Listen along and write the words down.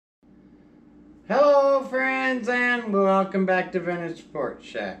Hello friends and welcome back to Vintage Sports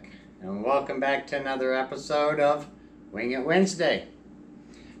Shack, and welcome back to another episode of Wing It Wednesday.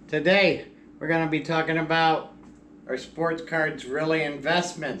 Today we're going to be talking about our sports cards really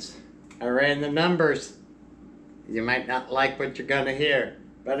investments. I ran the numbers. You might not like what you're going to hear,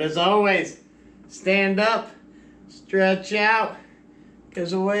 but as always, stand up, stretch out,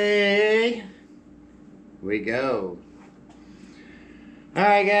 because away we go.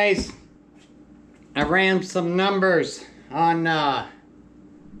 Alright guys, I ran some numbers on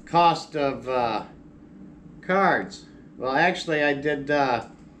cost of cards. Well, actually, I did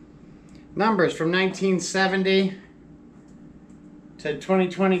numbers from 1970 to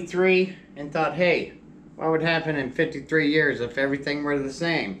 2023 and thought, hey, what would happen in 53 years if everything were the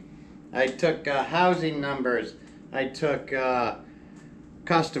same? I took housing numbers. I took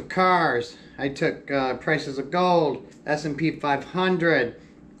cost of cars. I took prices of gold, S&P 500,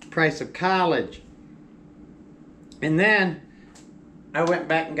 price of college. And then I went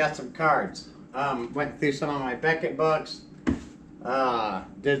back and got some cards. Went through some of my Beckett books,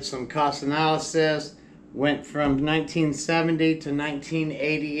 did some cost analysis, went from 1970 to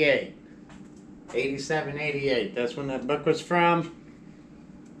 1988. 87, 88, that's when that book was from.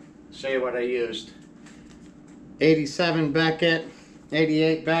 Show you what I used. 87 Beckett,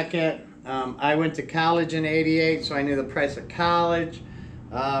 88 Beckett. I went to college in 88, so I knew the price of college.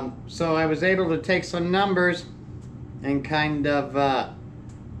 So I was able to take some numbers and kind of,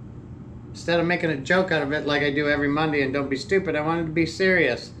 instead of making a joke out of it like I do every Monday and don't be stupid, I wanted to be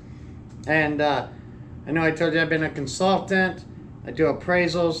serious. And I know I told you I've been a consultant. I do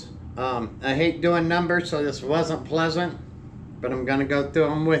appraisals. I hate doing numbers, so this wasn't pleasant, but I'm going to go through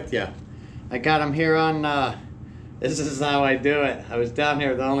them with you. I got them here on, this is how I do it. I was down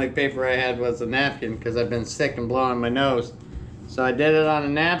here, the only paper I had was a napkin because I've been sick and blowing my nose. So I did it on a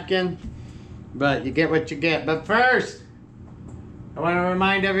napkin. But you get what you get. But first, I want to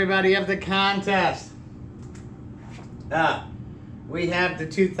remind everybody of the contest. We have the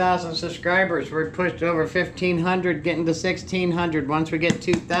 2,000 subscribers. We're pushed over 1,500, getting to 1,600. Once we get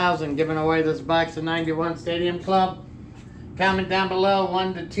 2,000, giving away this box of 91 Stadium Club. Comment down below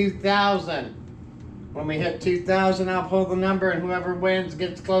 1 to 2,000. When we hit 2,000, I'll pull the number, and whoever wins,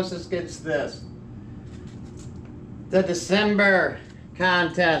 gets closest, gets this. The December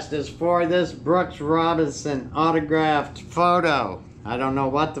contest is for this Brooks Robinson autographed photo. I don't know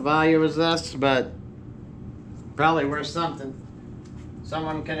what the value is this, but probably worth something.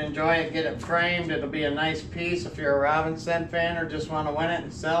 Someone can enjoy it, get it framed. It'll be a nice piece if you're a Robinson fan or just want to win it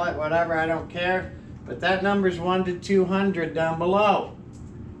and sell it, whatever, I don't care. But that number's 1 to 200 down below.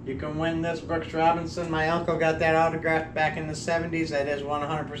 You can win this Brooks Robinson. My uncle got that autographed back in the 70s. That is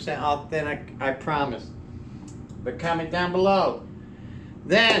 100% authentic, I promise. But comment down below.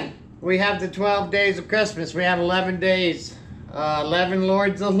 Then we have the 12 days of Christmas. We have 11 days. 11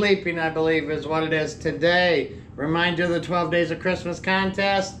 Lords of Leaping, I believe, is what it is today. Remind you of the 12 days of Christmas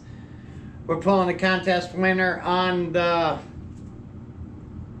contest. We're pulling the contest winner on the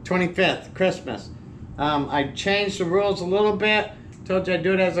 25th, Christmas. I changed the rules a little bit. Told you I'd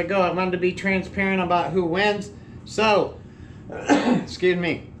do it as I go. I wanted to be transparent about who wins. So, excuse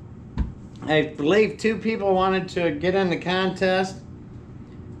me. I believe 2 people wanted to get in the contest.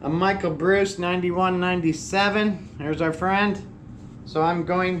 Michael Bruce, 91-97. There's our friend. So I'm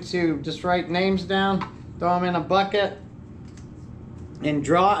going to just write names down, throw them in a bucket, and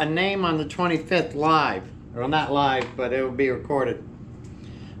draw a name on the 25th live. Well, not live, but it will be recorded.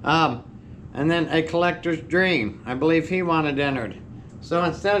 And then a collector's dream. I believe he wanted entered. So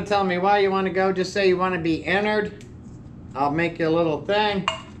instead of telling me why you want to go, just say you want to be entered. I'll make you a little thing.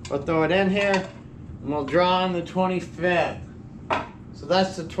 We'll throw it in here, and we'll draw on the 25th. So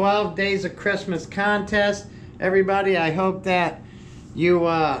that's the 12 Days of Christmas contest. Everybody, I hope that you,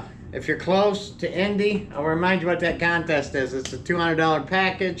 if you're close to Indy, I'll remind you what that contest is. It's a $200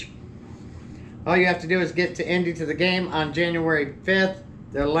 package. All you have to do is get to Indy to the game on January 5th.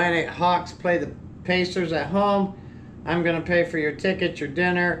 The Atlanta Hawks play the Pacers at home. I'm going to pay for your ticket, your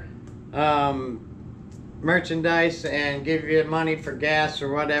dinner, merchandise, and give you money for gas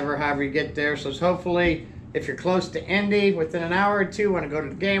or whatever, however you get there. So hopefully, if you're close to Indy, within an hour or two, want to go to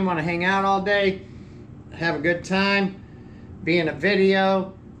the game, want to hang out all day, have a good time, be in a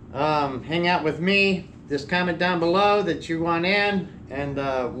video, hang out with me, just comment down below that you want in, and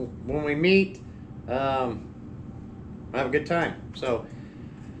when we meet, have a good time. So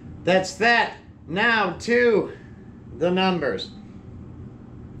that's that. Now to the numbers.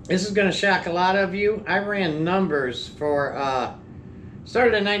 This is going to shock a lot of you. I ran numbers for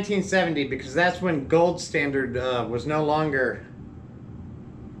Started in 1970 because that's when gold standard was no longer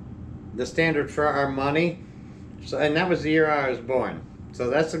the standard for our money. So, and that was the year I was born. So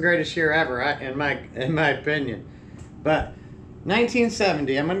that's the greatest year ever, in my opinion. But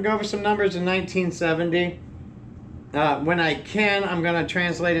 1970, I'm going to go over some numbers in 1970. When I can, I'm going to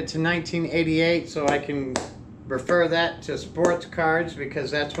translate it to 1988 so I can refer that to sports cards,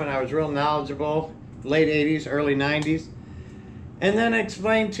 because that's when I was real knowledgeable, late 80s, early 90s. And then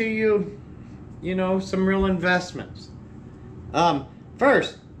explain to you, some real investments.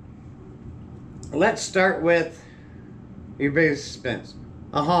 First, let's start with your biggest expense,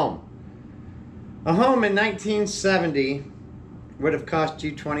 a home. A home in 1970 would have cost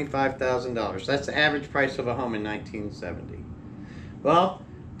you $25,000. That's the average price of a home in 1970. Well,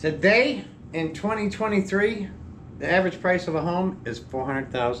 today in 2023, the average price of a home is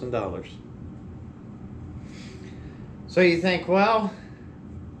 $400,000. So you think, well,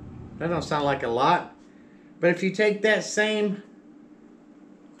 that don't sound like a lot. But if you take that same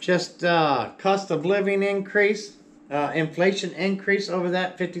just cost of living increase, inflation increase over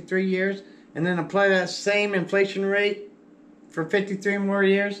that 53 years, and then apply that same inflation rate for 53 more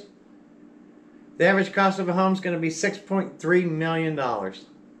years, the average cost of a home is going to be $6.3 million.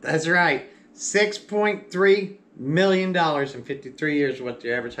 That's right, $6.3 million in 53 years is what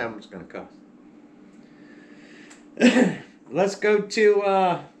the average home is going to cost. Let's go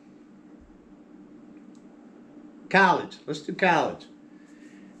to college. Let's do college.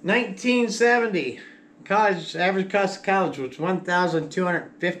 1970, average cost of college was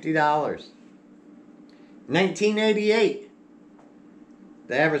 $1,250. 1988,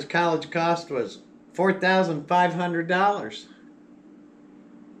 the average college cost was $4,500.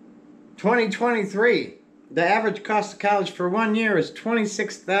 2023, the average cost of college for 1 year is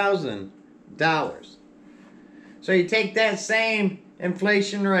 $26,000. So you take that same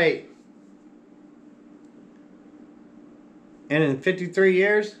inflation rate, and in 53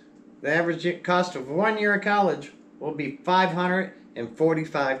 years, the average cost of 1 year of college will be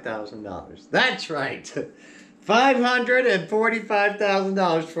 $545,000. That's right.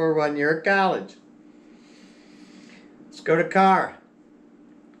 $545,000 for 1 year of college. Let's go to car.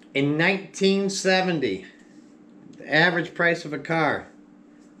 In 1970, the average price of a car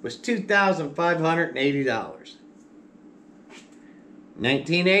was $2,580.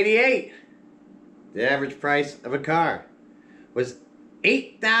 1988, the average price of a car was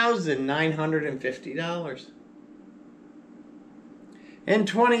 $8,950. In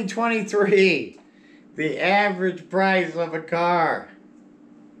 2023, the average price of a car,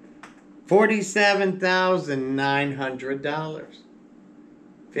 $47,900.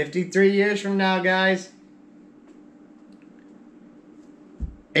 53 years from now, guys,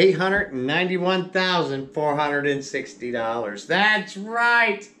 $891,460. That's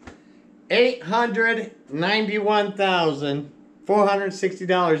right,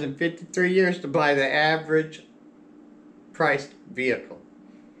 $891,460 in 53 years to buy the average priced vehicle.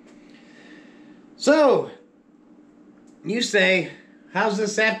 So, you say, how's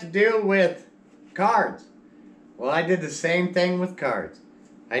this have to do with cards? Well, I did the same thing with cards.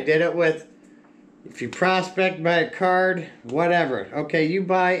 I did it with, if you prospect, buy a card, whatever. Okay, you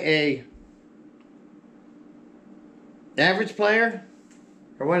buy a average player,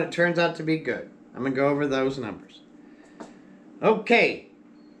 or when it turns out to be good. I'm going to go over those numbers. Okay.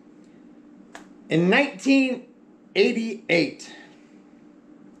 In 1988,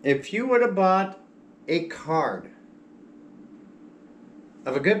 if you would have bought a card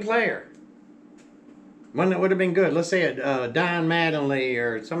of a good player, one that would have been good, let's say a Don Mattingly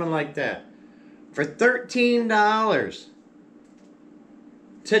or someone like that, for $13,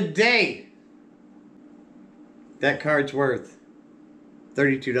 today, that card's worth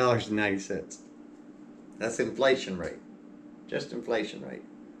 $32.90. That's inflation rate. Just inflation rate.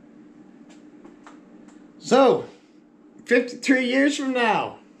 So, 53 years from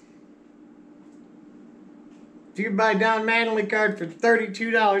now, if you buy a Don Mattingly card for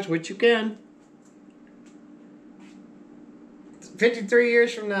 $32, which you can, 53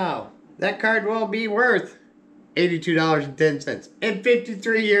 years from now, that card will be worth $82.10 in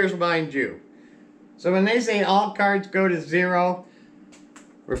 53 years, mind you. So when they say all cards go to zero,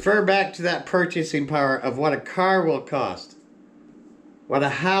 refer back to that purchasing power of what a car will cost, what a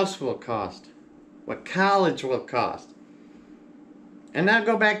house will cost, what college will cost. And now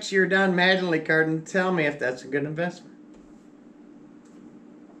go back to your Don Mattingly card and tell me if that's a good investment.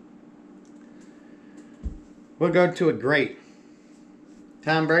 We'll go to a great.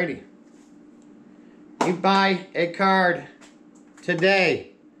 Tom Brady. You buy a card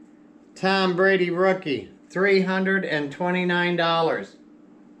today. Tom Brady rookie. $329.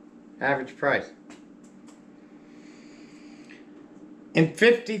 Average price. In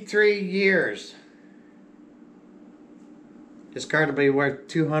 53 years, this card will be worth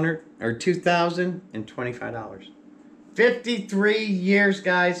 $200 or $2,025. 53 years,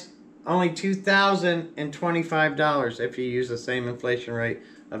 guys. Only $2,025 if you use the same inflation rate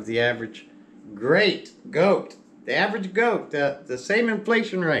of the average goat. The average goat, the same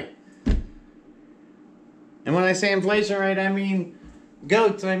inflation rate. And when I say inflation rate, I mean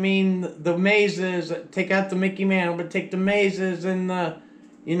goats. I mean the mazes. Take out the Mickey Mantle, but take the mazes and the,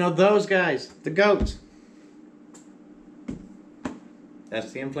 those guys, the goats.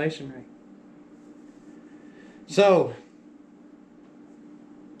 That's the inflation rate. So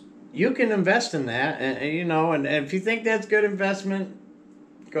you can invest in that, and if you think that's good investment,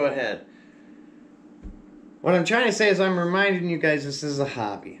 go ahead. What I'm trying to say is I'm reminding you guys this is a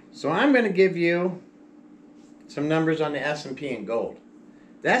hobby. So I'm going to give you some numbers on the S&P and gold.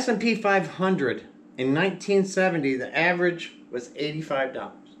 The S&P 500 in 1970, the average was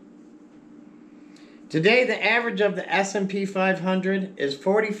 $85. Today, the average of the S&P 500 is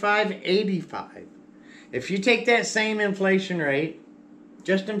 $45.85. If you take that same inflation rate,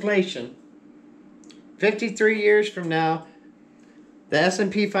 just inflation, 53 years from now, the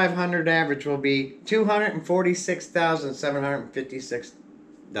S&P 500 average will be $246,756.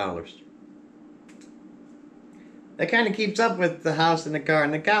 That kind of keeps up with the house and the car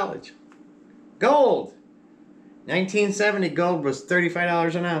and the college. Gold. 1970, gold was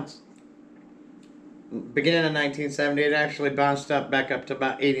 $35 an ounce. Beginning of 1970, it actually bounced up back up to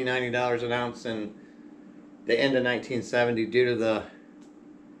about $80, $90 an ounce in the end of 1970 due to the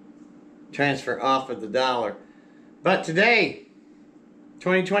transfer off of the dollar. But today,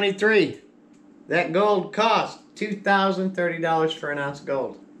 2023, that gold cost $2,030 for an ounce of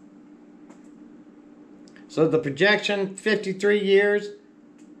gold. So the projection, 53 years,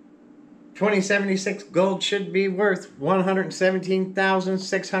 2076, gold should be worth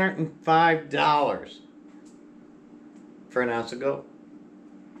 $117,605 for an ounce of gold.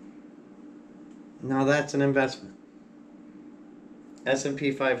 Now that's an investment.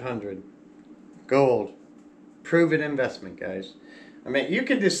 S&P 500, gold, proven investment, guys. I mean, you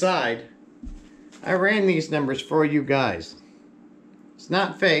can decide. I ran these numbers for you guys. It's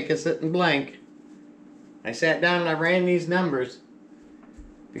not fake, it's sitting blank. I sat down and I ran these numbers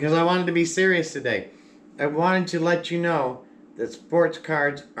because I wanted to be serious today. I wanted to let you know that sports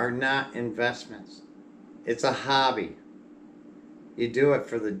cards are not investments. It's a hobby. You do it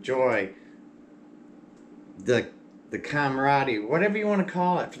for the joy, the camaraderie, whatever you want to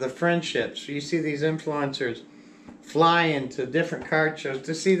call it, for the friendships. You see these influencers fly into different card shows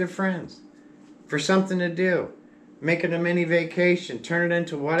to see their friends, for something to do. Make it a mini vacation. Turn it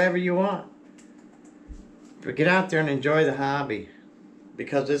into whatever you want. But get out there and enjoy the hobby,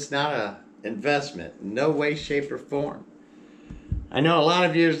 because it's not an investment in no way, shape, or form. I know a lot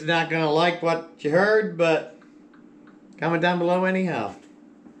of you is not going to like what you heard, but comment down below anyhow.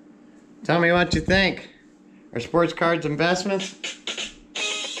 Tell me what you think. Are sports cards investments?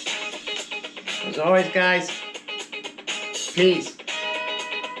 As always, guys, peace.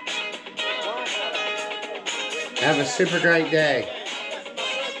 Have a super great day.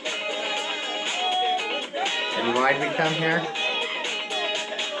 And why'd we come here?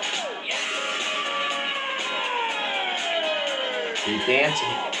 Be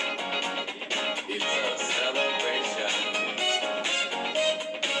dancing.